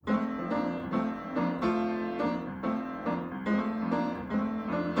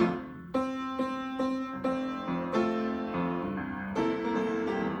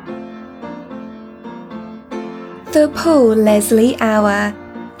The Paul Leslie Hour,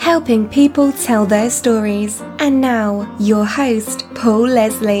 helping people tell their stories. And now, your host, Paul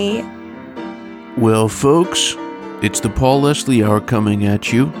Leslie. Well, folks, it's the Paul Leslie Hour coming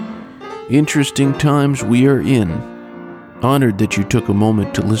at you. Interesting times we are in. Honored that you took a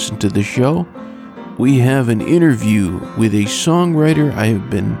moment to listen to the show. We have an interview with a songwriter. I have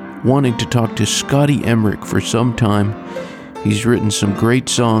been wanting to talk to Scotty Emerick for some time. He's written some great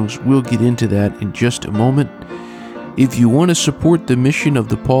songs. We'll get into that in just a moment. If you want to support the mission of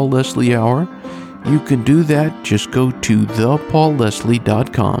the Paul Leslie Hour, you can do that. Just go to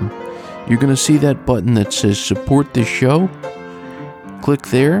thepaulleslie.com. You're going to see that button that says support the show. Click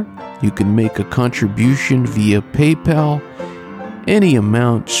there. You can make a contribution via PayPal. Any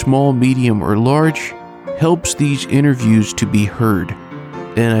amount, small, medium, or large, helps these interviews to be heard.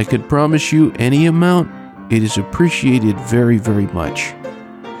 And I can promise you, any amount, it is appreciated very, very much.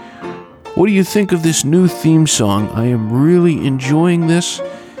 What do you think of this new theme song? I am really enjoying this.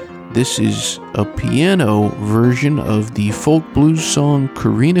 This is a piano version of the folk blues song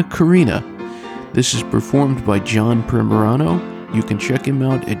Carina Carina. This is performed by John Primorano. You can check him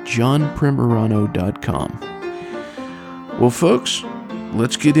out at johnprimorano.com. Well, folks,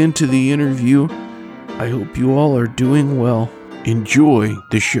 let's get into the interview. I hope you all are doing well. Enjoy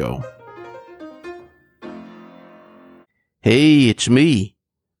the show. Hey, it's me.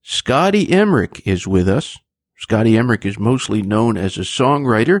 Scotty Emerick is with us. Scotty Emerick is mostly known as a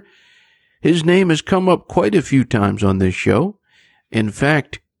songwriter. His name has come up quite a few times on this show. In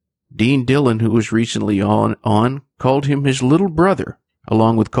fact, Dean Dillon, who was recently on, called him his little brother,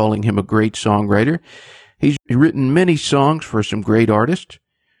 along with calling him a great songwriter. He's written many songs for some great artists,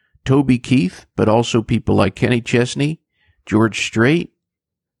 Toby Keith, but also people like Kenny Chesney, George Strait,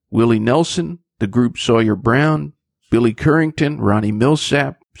 Willie Nelson, the group Sawyer Brown, Billy Currington, Ronnie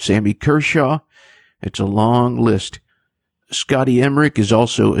Milsap, Sammy Kershaw. It's a long list. Scotty Emerick is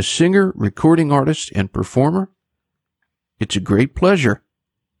also a singer, recording artist, and performer. It's a great pleasure.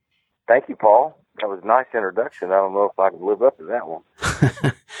 Thank you, Paul. That was a nice introduction. I don't know if I can live up to that one.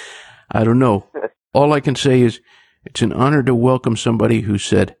 I don't know. All I can say is it's an honor to welcome somebody who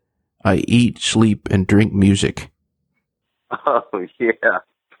said, I eat, sleep, and drink music. Oh, yeah.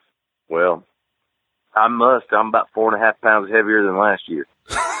 Well, I must. I'm about 4.5 pounds heavier than last year.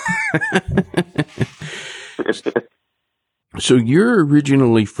 So you're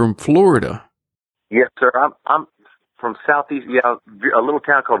originally from Florida? Yes, sir. I'm from southeast, a little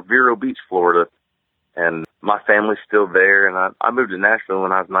town called Vero Beach, Florida, and my family's still there. And I moved to Nashville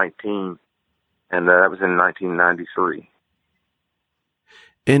when I was 19, and that was in 1993.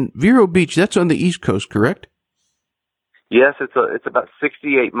 And Vero Beach, that's on the East Coast, correct? Yes, it's about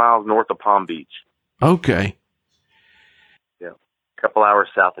 68 miles north of Palm Beach. Okay. Yeah, a couple hours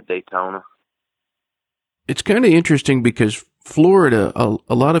south of Daytona. It's kind of interesting because Florida,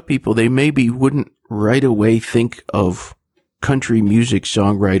 a lot of people, they maybe wouldn't right away think of country music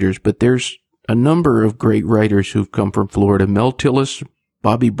songwriters, but there's a number of great writers who've come from Florida. Mel Tillis,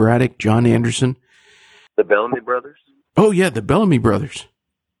 Bobby Braddock, John Anderson. The Bellamy Brothers? Oh, yeah, the Bellamy Brothers.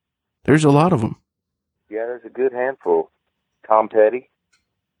 There's a lot of them. Yeah, there's a good handful. Tom Petty.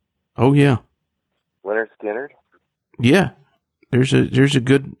 Oh, yeah. Leonard Skinner. Yeah, there's a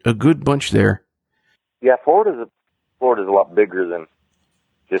good bunch there. Yeah, Florida's a lot bigger than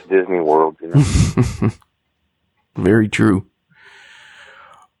just Disney World, you know. Very true.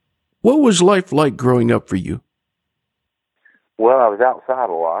 What was life like growing up for you? Well, I was outside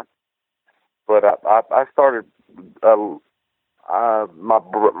a lot, but I started. My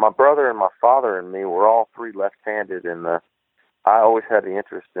brother and my father and me were all three left-handed, and I always had the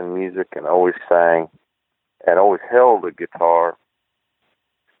interest in music and always sang and always held a guitar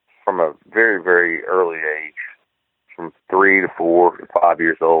from a very, very early age, from 3 to 4 to 5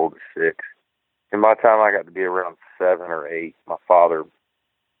 years old to 6. And by the time I got to be around 7 or 8, my father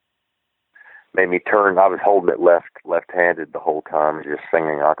made me turn. I was holding it left-handed the whole time, just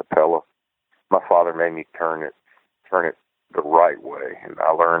singing a cappella. My father made me turn it the right way, and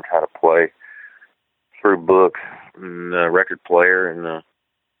I learned how to play through books and record player and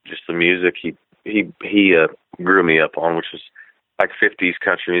just the music he grew me up on, which was like 50s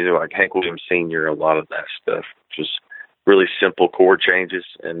country music, like Hank Williams Sr., a lot of that stuff, just really simple chord changes,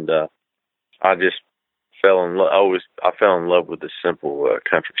 and I just fell in love. I fell in love with the simple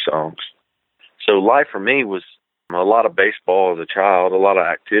country songs. So life for me was a lot of baseball as a child, a lot of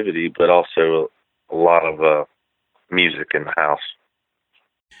activity, but also a lot of music in the house.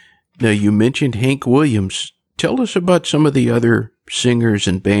 Now, you mentioned Hank Williams. Tell us about some of the other singers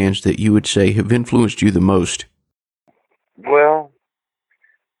and bands that you would say have influenced you the most. Well,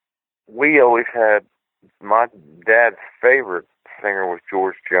 we always had My dad's favorite singer was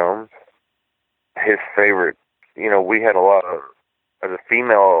George Jones. His favorite, we had a lot of, as a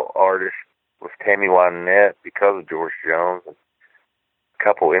female artist, was Tammy Wynette because of George Jones. A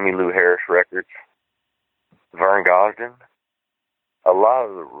couple Emmylou Harris records. Vern Gosdin. A lot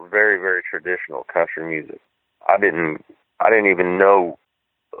of the very, very traditional country music. I didn't even know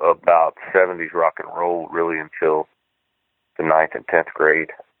about 70s rock and roll really until the 9th and 10th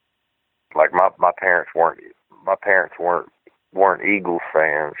grade. Like my parents weren't Eagles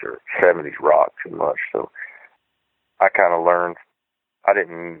fans or 70s rock too much, so I kind of learned. I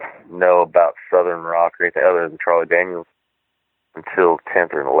didn't know about Southern rock or anything other than Charlie Daniels until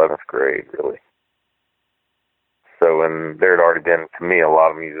 10th or 11th grade, really. So, and there had already been, to me, a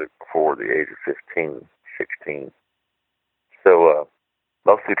lot of music before the age of 15, 16. So,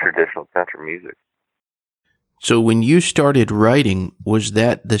 mostly traditional country music. So when you started writing, was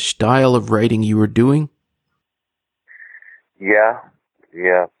that the style of writing you were doing? Yeah,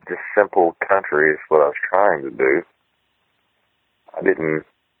 just simple country is what I was trying to do.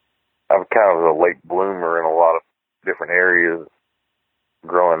 I'm kind of a late bloomer in a lot of different areas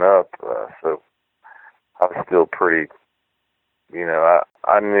growing up, so I was still pretty,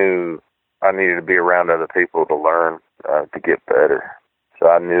 I knew I needed to be around other people to learn, to get better. So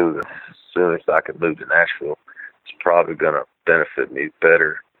I knew that as soon as I could move to Nashville, it's probably going to benefit me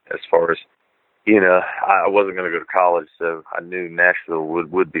better as far as, I wasn't going to go to college, so I knew Nashville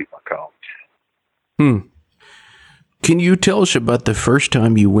would be my college. Can you tell us about the first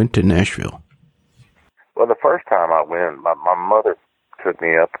time you went to Nashville? Well, the first time I went, my mother took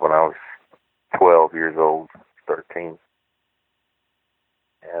me up when I was 12 years old, 13.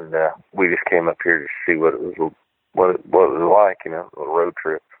 And we just came up here to see what it was like, a road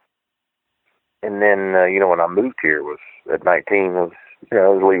trip. And then, when I moved here was at 19, I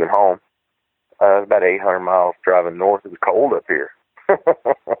was leaving home. It was about 800 miles driving north. It was cold up here.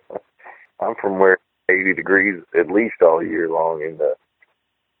 I'm from where 80 degrees at least all year long. And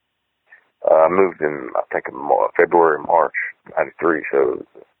I moved in, I think, February, March, 93. So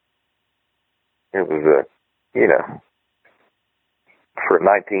it was for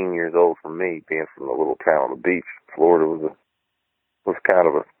 19 years old for me, being from a little town on the beach, Florida was kind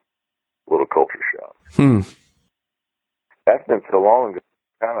of a little culture shock. That's been so long ago.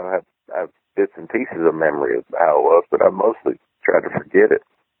 I kind of have bits and pieces of memory of how it was, but I mostly tried to forget it.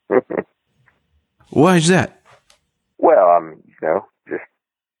 Why is that? Well,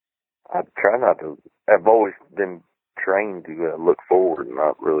 I try not to. I've always been trained to look forward and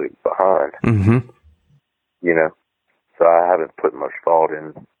not really behind. Mm-hmm. So I haven't put much thought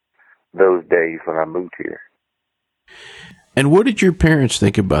in those days when I moved here. And what did your parents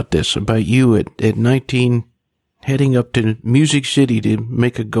think about this, about you at 19 heading up to Music City to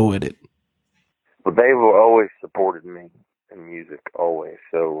make a go at it? Well, they were always supported me in music, always.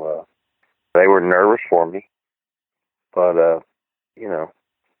 So they were nervous for me, but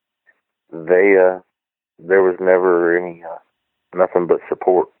there was never any nothing but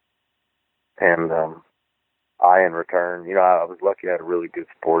support. And I, in return, I was lucky I had a really good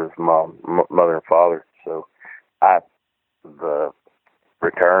supportive mother and father. So the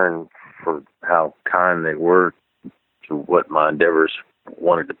return for how kind they were to what my endeavors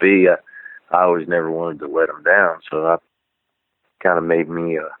wanted to be, I always never wanted to let them down. So that kind of made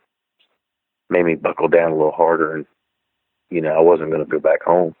me buckle down a little harder, and I wasn't going to go back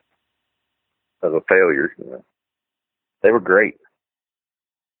home as a failure. They were great.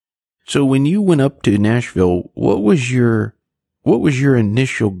 So when you went up to Nashville, what was your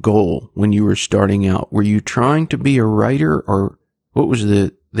initial goal when you were starting out? Were you trying to be a writer, or what was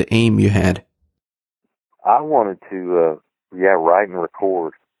the aim you had? I wanted to, write and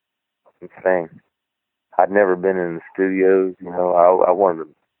record and sing. I'd never been in the studios. I wanted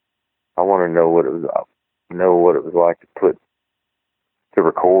to know what it was like to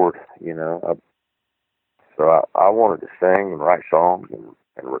record. So I wanted to sing and write songs and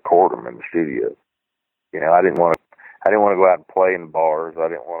record them in the studio. I didn't want to go out and play in bars. I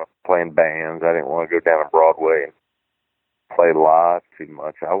didn't want to play in bands. I didn't want to go down to Broadway and play live too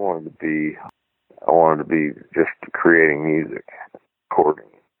much. I wanted to be just creating music, recording,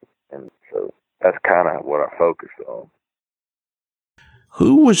 and so that's kind of what I focused on.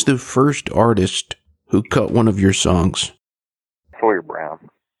 Who was the first artist who cut one of your songs? Sawyer Brown,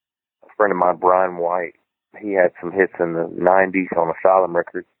 a friend of mine, Brian White. He had some hits in the 90s on Asylum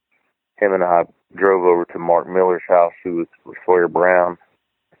Records. Him and I drove over to Mark Miller's house, who was Sawyer Brown,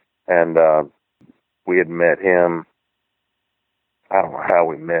 and we had met him. I don't know how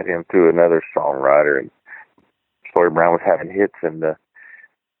we met him, through another songwriter, and Sawyer Brown was having hits at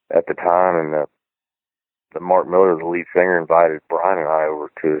the time, and Mark Miller, the lead singer, invited Brian and I over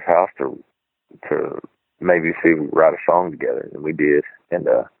to his house to maybe see if we could write a song together, and we did. And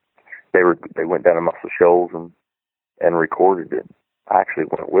they went down to Muscle Shoals and recorded it. I actually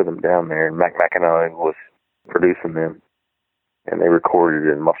went with them down there, and Mac McAnally was producing them, and they recorded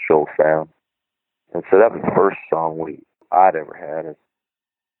it in Muscle Shoals Sound. And so that was the first song I'd ever had as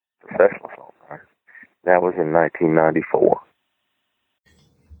a professional songwriter. That was in 1994.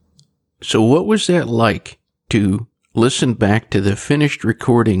 So what was that like to listen back to the finished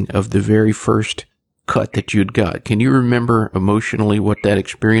recording of the very first cut that you'd got? Can you remember emotionally what that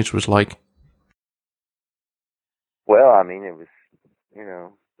experience was like? Well, I mean, it was,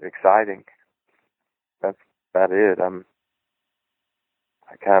 exciting. That's about it. I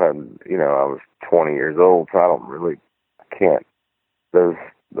was 20 years old, so those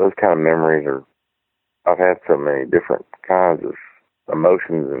kind of memories I've had so many different kinds of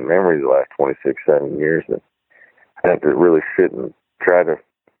emotions and memories the last 7 years that I have to really sit and try to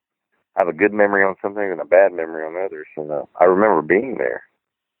have a good memory on some things and a bad memory on others. And I remember being there.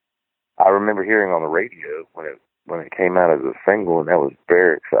 I remember hearing on the radio when it came out as a single, and that was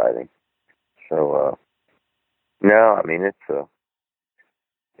very exciting. So, no, I mean,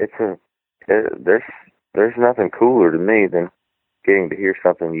 there's nothing cooler to me than getting to hear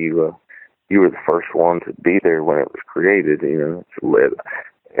something you were the first one to be there when it was created.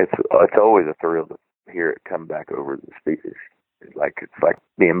 It's always a thrill to hear it come back over the speakers. It's like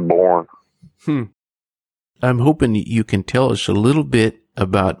being born. I'm hoping you can tell us a little bit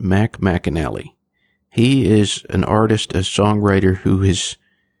about Mac McAnally. He is an artist, a songwriter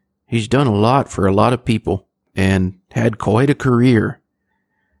he's done a lot for a lot of people and had quite a career.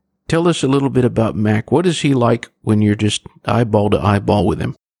 Tell us a little bit about Mac. What is he like when you're just eyeball to eyeball with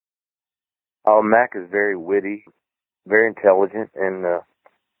him? Oh, Mac is very witty, very intelligent, and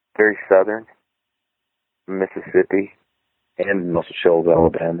very southern, Mississippi, and Muscle Shoals,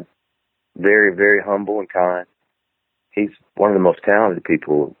 Alabama. Very, very humble and kind. He's one of the most talented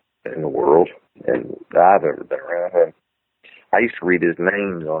people in the world, and I've ever been around. I used to read his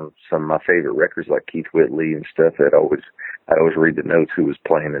names on some of my favorite records, like Keith Whitley and stuff. I'd always read the notes who was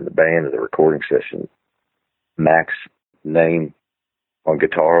playing in the band at the recording session. Mac's name on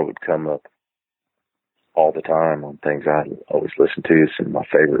guitar would come up all the time on things I always listened to. Some of my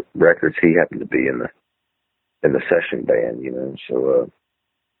favorite records. He happened to be in the session band, So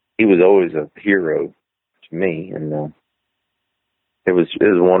he was always a hero to me, and it was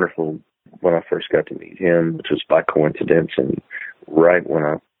wonderful when I first got to meet him, which was by coincidence, and right when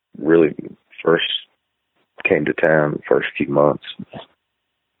I really first came to town, the first few months,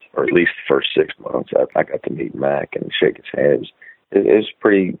 or at least the first 6 months, I got to meet Mac and shake his hand.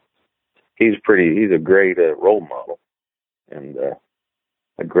 He's a great role model, and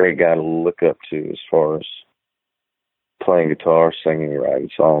a great guy to look up to as far as playing guitar, singing, writing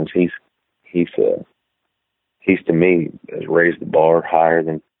songs. He's to me has raised the bar higher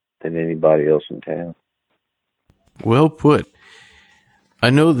than anybody else in town. Well put. I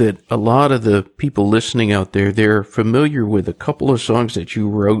know that a lot of the people listening out there, they're familiar with a couple of songs that you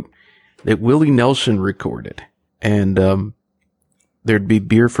wrote that Willie Nelson recorded. And there'd be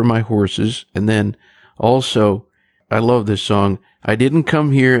Beer for My Horses. And then also, I love this song, I Didn't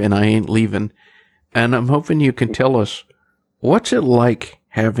Come Here and I Ain't Leaving. And I'm hoping you can tell us, what's it like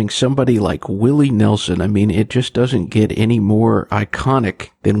having somebody like Willie Nelson? I mean, it just doesn't get any more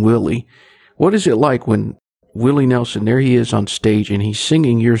iconic than Willie. What is it like when Willie Nelson, there he is on stage and he's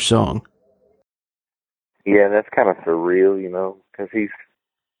singing your song? Yeah, that's kind of surreal, because he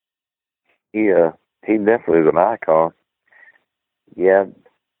definitely is an icon. Yeah,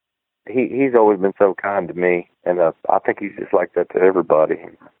 he's always been so kind to me, and I think he's just like that to everybody.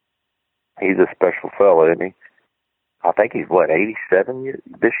 He's a special fella, isn't he? I think he's, 87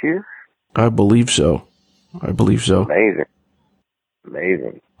 this year? I believe so. Amazing.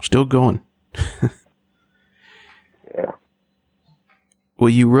 Still going. Yeah. Well,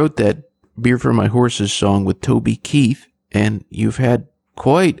 you wrote that Beer for My Horses song with Toby Keith, and you've had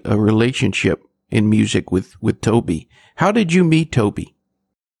quite a relationship in music with Toby. How did you meet Toby?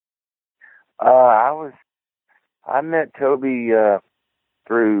 I met Toby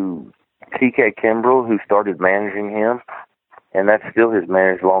through TK Kimbrell, who started managing him, and that's still his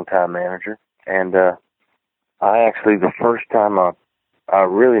longtime manager. And the first time I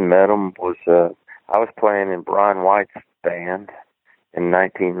really met him was I was playing in Brian White's band in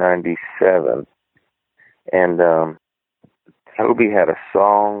 1997, and Toby had a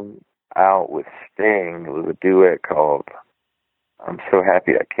song out with Sting. It was a duet called I'm So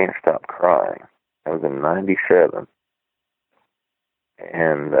Happy I Can't Stop Crying. That was in 97.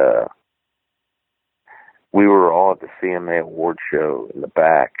 And we were all at the CMA award show in the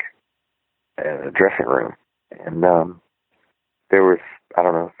back in the dressing room. And there was,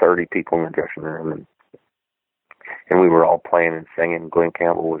 30 people in the dressing room. And we were all playing and singing. Glenn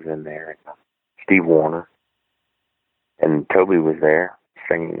Campbell was in there. And Steve Warner. And Toby was there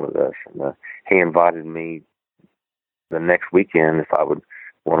singing with us. And he invited me the next weekend if I would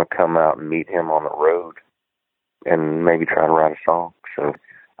want to come out and meet him on the road and maybe try to write a song. So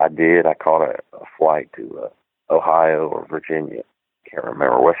I did. I caught a flight to Ohio or Virginia. Can't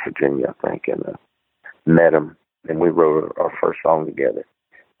remember, West Virginia, I think, and met him. And we wrote our first song together.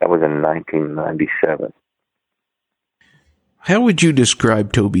 That was in 1997. How would you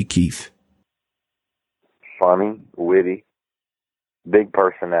describe Toby Keith? Funny, witty, big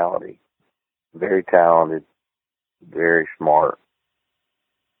personality, very talented, very smart.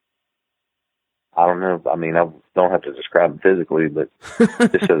 I don't know. I mean, I don't have to describe him physically, but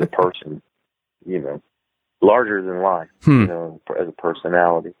just as a person, larger than life, as a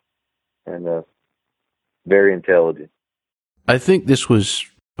personality, and very intelligent. I think this was,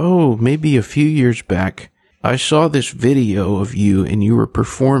 maybe a few years back. I saw this video of you, and you were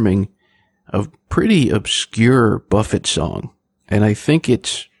performing a pretty obscure Buffett song, and I think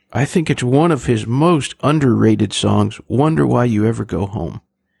it's one of his most underrated songs. Wonder Why You Ever Go Home.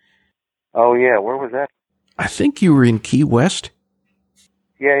 Oh yeah, where was that? I think you were in Key West.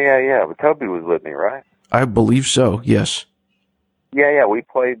 Yeah. But Toby was with me, right? I believe so. Yes. Yeah. We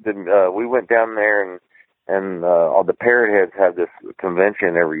played we went down there and all the Parrot Heads have this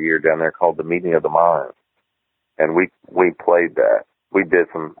convention every year down there called the Meeting of the Minds, and we played that. We did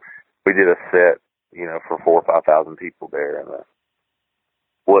a set, for 4,000 or 5,000 people there, and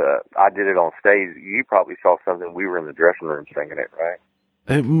I did it on stage. You probably saw something. We were in the dressing room singing it, right?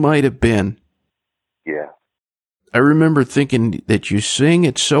 It might have been. Yeah. I remember thinking that you sing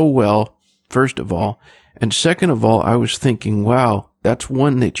it so well, first of all, and second of all, I was thinking, wow, that's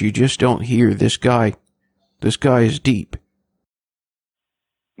one that you just don't hear. This guy is deep.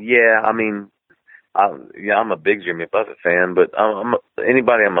 Yeah, I mean, I'm a big Jimmy Buffett fan, but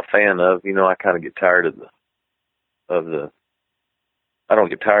anybody I'm a fan of, I kind of get tired of the. I don't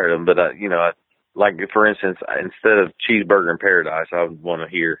get tired of them, but like for instance, instead of Cheeseburger in Paradise, I'd want to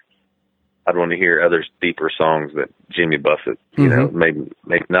hear other deeper songs that Jimmy Buffett, maybe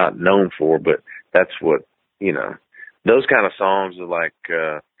not known for, but that's what those kind of songs are like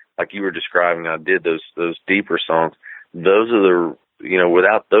you were describing. I did those deeper songs. Those are the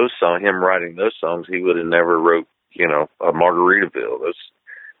without those songs, him writing those songs, he would have never wrote a Margaritaville.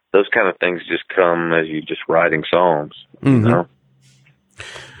 Those kind of things just come as you just writing songs,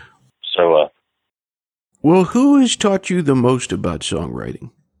 So. Well, who has taught you the most about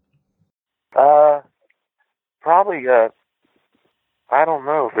songwriting? Probably, I don't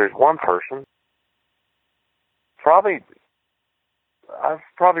know if there's one person. I've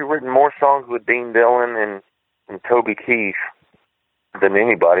probably written more songs with Dean Dillon and Toby Keith than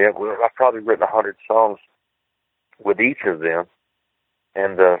anybody. I've probably written 100 songs with each of them,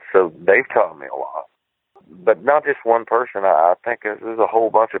 and so they've taught me a lot. But not just one person. I think there's a whole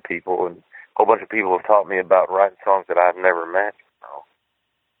bunch of people, and a whole bunch of people have taught me about writing songs that I've never met,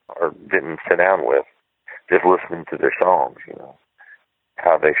 or didn't sit down with, just listening to their songs,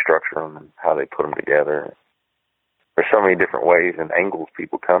 how they structure them and how they put them together. There's so many different ways and angles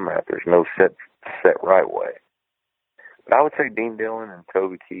people come at. There's no set right way. But I would say Dean Dillon and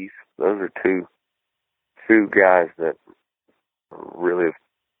Toby Keith. Those are two guys that really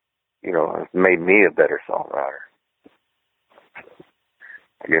have made me a better songwriter.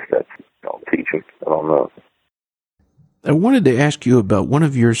 I guess that's all teaching. I don't know. I wanted to ask you about one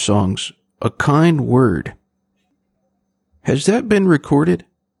of your songs, A Kind Word. Has that been recorded?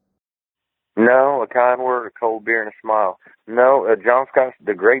 No, A Kind Word, A Cold Beer, and a Smile. No,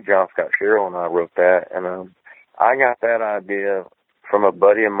 the great John Scott Sherrill and I wrote that, and I got that idea from a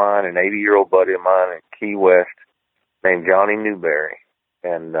buddy of mine, an 80-year-old buddy of mine in Key West named Johnny Newberry,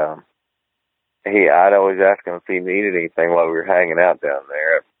 and I'd always ask him if he needed anything while we were hanging out down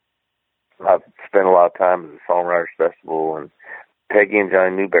there. I've spent a lot of time at the Songwriters Festival, and Peggy and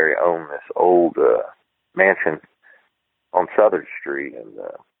Johnny Newberry own this old mansion on Southern Street, and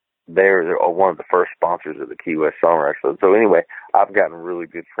they're one of the first sponsors of the Key West Songwriters. So anyway, I've gotten really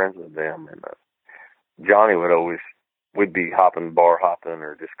good friends with them, and Johnny we'd be bar hopping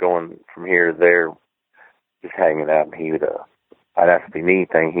or just going from here to there, just hanging out, and I'd ask if he needed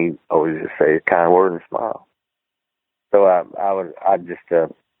anything. He'd always just say a kind word and smile. So I just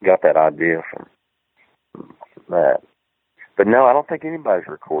got that idea from that. But no, I don't think anybody's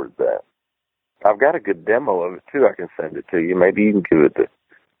recorded that. I've got a good demo of it too. I can send it to you. Maybe you can give it to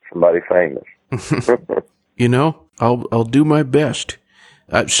somebody famous. You know, I'll do my best.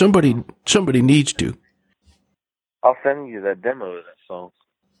 Somebody needs to. I'll send you that demo of that song.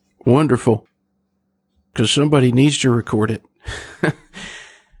 Wonderful. Because somebody needs to record it.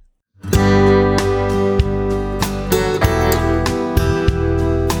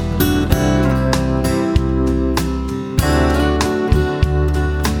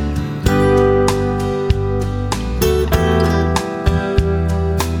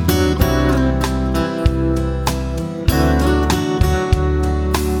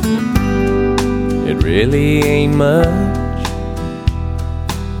 Really ain't much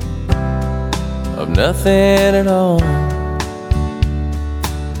of nothing at all.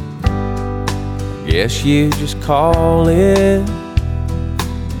 I guess you just call it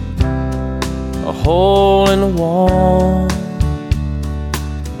a hole in the wall.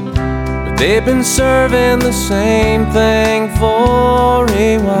 But they've been serving the same thing for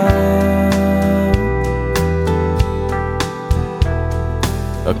a while.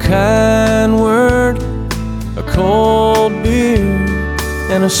 A kind word, a cold beer,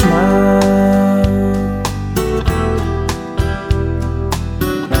 and a smile.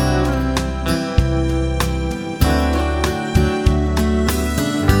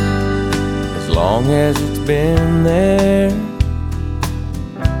 As long as it's been there,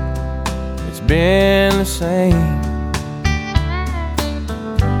 it's been the same.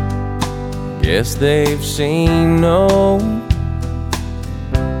 Guess they've seen no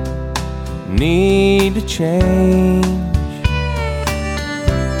need to change.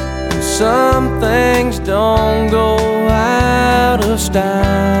 And some things don't go out of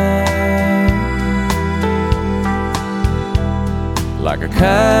style, like a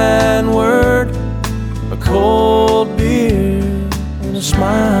kind word, a cold beer, and a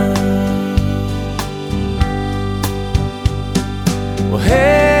smile. Well,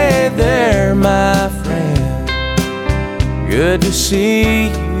 hey there, my friend, good to see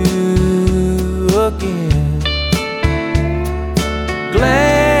you again.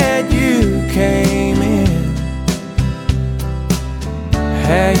 Glad you came in.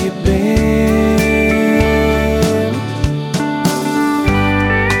 How you been?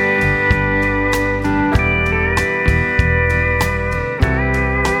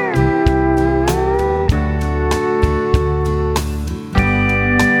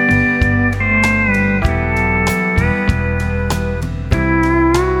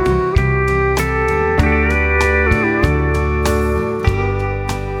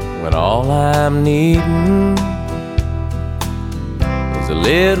 I'm needing is a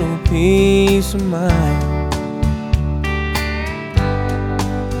little peace of mind,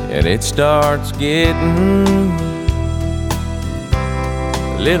 and it starts getting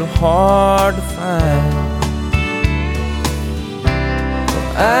a little hard to find.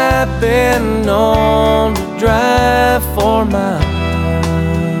 I've been known to drive for miles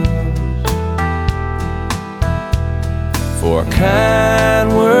for a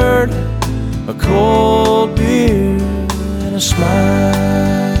kind word, a cold beer, and a smile.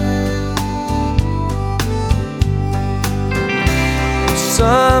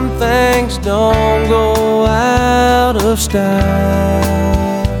 Some things don't go out of style.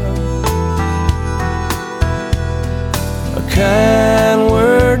 A kind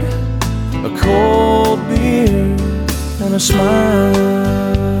word, a cold beer, and a smile.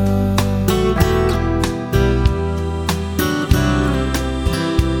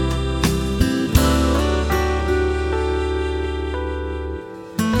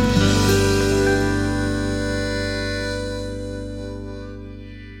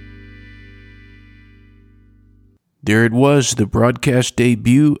 There it was, the broadcast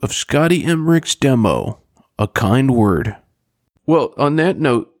debut of Scotty Emerick's demo, A Kind Word. Well, on that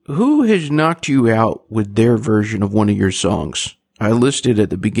note, who has knocked you out with their version of one of your songs? I listed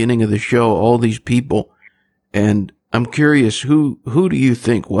at the beginning of the show all these people, and I'm curious, who do you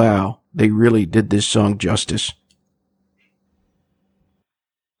think, wow, they really did this song justice?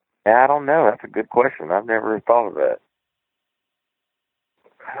 Yeah, I don't know. That's a good question. I've never thought of that.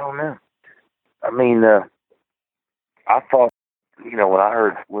 I don't know. I mean, I thought, when I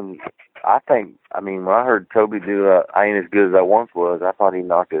heard Toby do I Ain't As Good As I Once Was, I thought he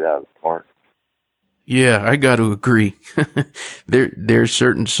knocked it out of the park. Yeah, I got to agree. There's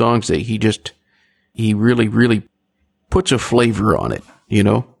certain songs that he really, really puts a flavor on it, you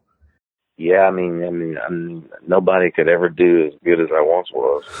know? Yeah, I mean, nobody could ever do as good as I once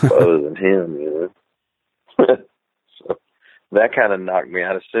was, other than him, So that kind of knocked me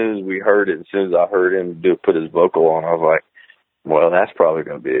out. As soon as we heard it, as soon as I heard him put his vocal on, I was like, well, that's probably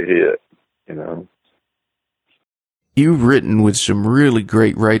going to be a hit, You've written with some really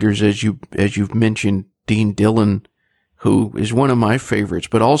great writers, as you've mentioned Dean Dillon, who is one of my favorites,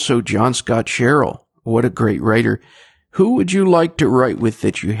 but also John Scott Sherrill. What a great writer. Who would you like to write with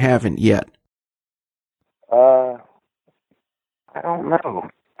that you haven't yet? I don't know.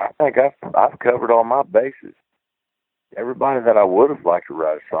 I think I've covered all my bases. Everybody that I would have liked to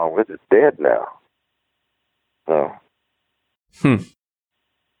write a song with is dead now. So,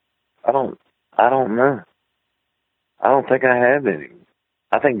 I don't know. I don't think I have any.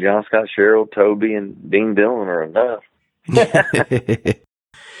 I think John Scott Sherrill, Toby, and Dean Dillon are enough.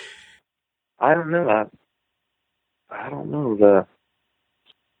 I don't know. I don't know.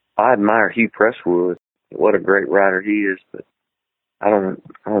 I admire Hugh Presswood. What a great writer he is, but I don't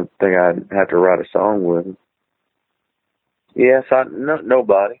think I'd have to write a song with him. Yes,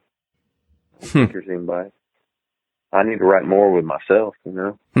 nobody. I don't think there's anybody. I need to write more with myself, you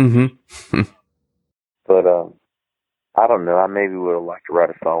know. Mm-hmm. But I don't know. I maybe would have liked to write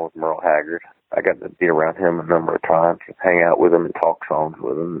a song with Merle Haggard. I got to be around him a number of times, hang out with him, and talk songs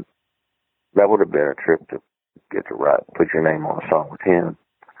with him. That would have been a trip to get to write, put your name on a song with him.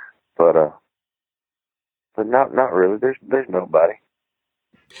 But not really. There's nobody.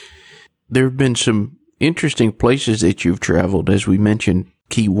 There have been some interesting places that you've traveled, as we mentioned,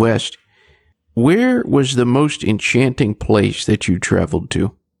 Key West. Where was the most enchanting place that you traveled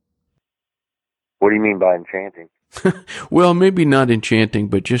to? What do you mean by enchanting? Well, maybe not enchanting,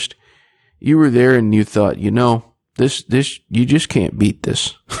 but just you were there and you thought, this you just can't beat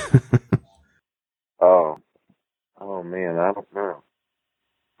this. Oh man, I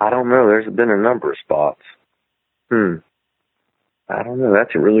don't know. There's been a number of spots. I don't know.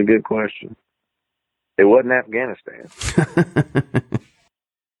 That's a really good question. It wasn't Afghanistan.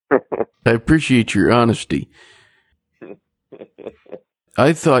 I appreciate your honesty.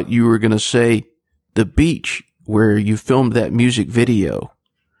 I thought you were going to say the beach where you filmed that music video,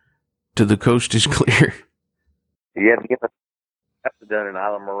 To the Coast is Clear. Yeah, that's done in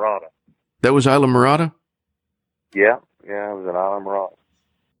Isla Morada. That was Isla Morada? Yeah, it was in Isla Morada.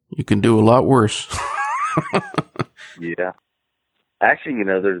 You can do a lot worse. Yeah. Actually,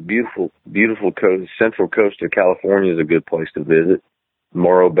 there's beautiful, beautiful coast. Central coast of California is a good place to visit.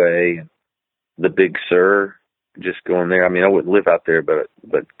 Morro Bay, the Big Sur, just going there. I mean, I wouldn't live out there, but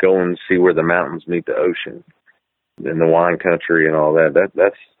go and see where the mountains meet the ocean and the wine country and all that.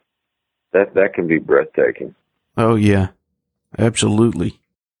 That can be breathtaking. Oh, yeah, absolutely.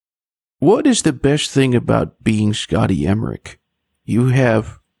 What is the best thing about being Scotty Emerick? You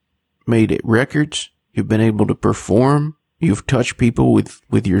have made it records. You've been able to perform. You've touched people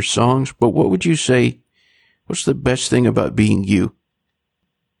with your songs. But what would you say, what's the best thing about being you?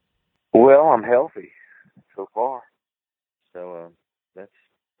 Well, I'm healthy so far. So that's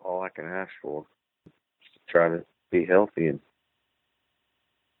all I can ask for. Just to try to be healthy. And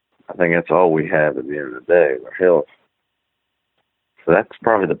I think that's all we have at the end of the day, our health. So that's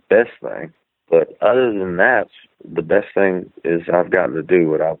probably the best thing. But other than that, the best thing is I've gotten to do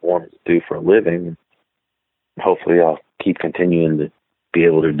what I've wanted to do for a living. Hopefully I'll keep continuing to be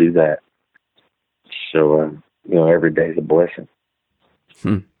able to do that. So, every day is a blessing.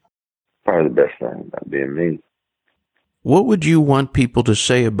 Probably the best thing about being me. What would you want people to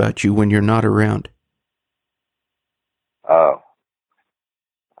say about you when you're not around? Oh,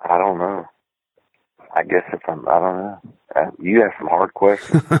 I don't know. I guess I don't know. You have some hard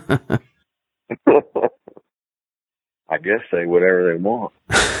questions. I guess say whatever they want.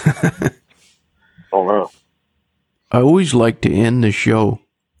 I don't know. I always like to end the show.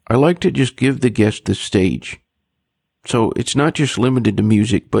 I like to just give the guest the stage. So it's not just limited to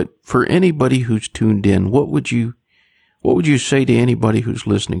music, but for anybody who's tuned in, what would you say to anybody who's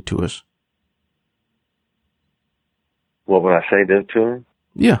listening to us? What would I say to them?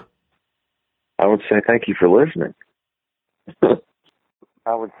 Yeah. I would say thank you for listening.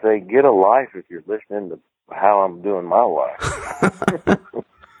 I would say get a life if you're listening to how I'm doing my life. If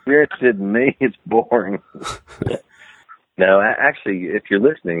you're interested in me, it's boring. No, actually, if you're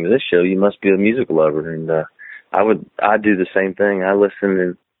listening to this show, you must be a music lover, and I do the same thing. I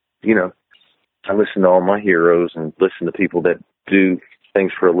listen to all my heroes and listen to people that do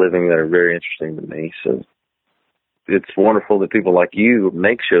things for a living that are very interesting to me. So it's wonderful that people like you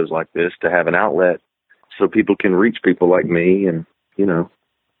make shows like this to have an outlet so people can reach people like me and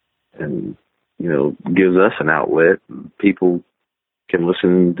gives us an outlet. People can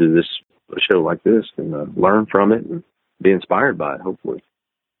listen to this show like this and learn from it and be inspired by it, hopefully.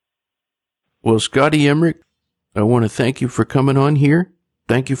 Well, Scotty Emerick, I want to thank you for coming on here.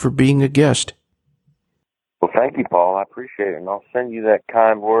 Thank you for being a guest. Well, thank you, Paul. I appreciate it. And I'll send you that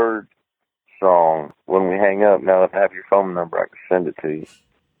kind word song when we hang up. Now that I have your phone number, I can send it to you.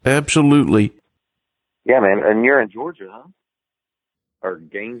 Absolutely. Yeah, man. And you're in Georgia, huh? Or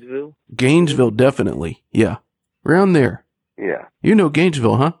Gainesville? Gainesville, definitely. Yeah. Around there. Yeah. You know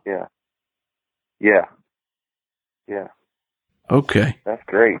Gainesville, huh? Yeah. Yeah. Yeah. Okay. That's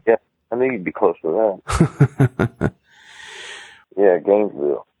great. Yeah. I knew you'd be close to that. Yeah,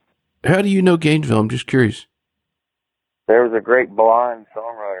 Gainesville. How do you know Gainesville? I'm just curious. There was a great blind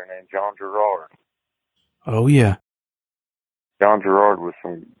songwriter named John Gerard. Oh, yeah. John Gerard was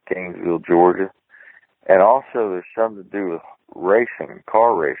from Gainesville, Georgia. And also there's something to do with racing,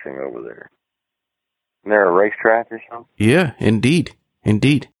 car racing over there. Isn't there a racetrack or something? Yeah, indeed.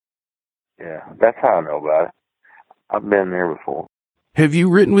 Indeed. Yeah, that's how I know about it. I've been there before. Have you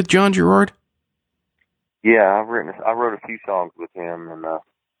written with John Gerard? Yeah, I wrote a few songs with him, and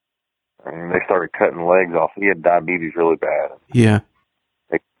they started cutting legs off. He had diabetes really bad. Yeah.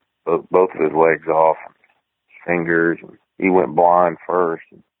 They cut both of his legs off, fingers, and he went blind first.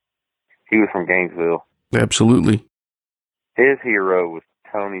 He was from Gainesville. Absolutely. His hero was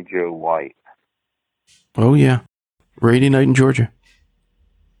Tony Joe White. Oh, yeah. Rainy night in Georgia.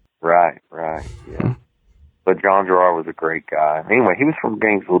 Right, yeah. But John Gerard was a great guy. Anyway, he was from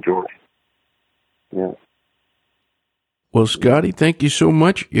Gainesville, Georgia. Yeah. Well, Scotty, thank you so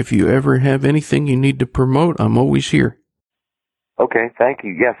much. If you ever have anything you need to promote, I'm always here. Okay, thank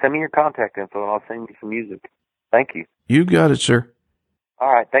you. Yeah, send me your contact info and I'll send you some music. Thank you. You got it, sir.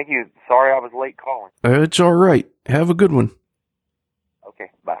 All right, thank you. Sorry I was late calling. It's all right. Have a good one. Okay,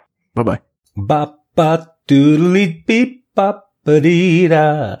 bye. Bye-bye. Ba doodly beep bop dee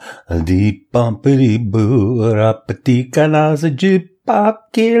da dee bumpity boo rapati naza jip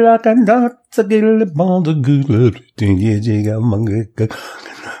pop kila kanat sa gil bond good jiga manga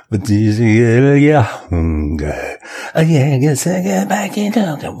but yeah hunga I guess I get back in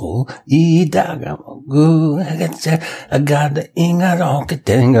the daga go I got the inga rock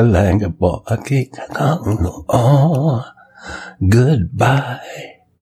tinga langa bo I can't oh goodbye.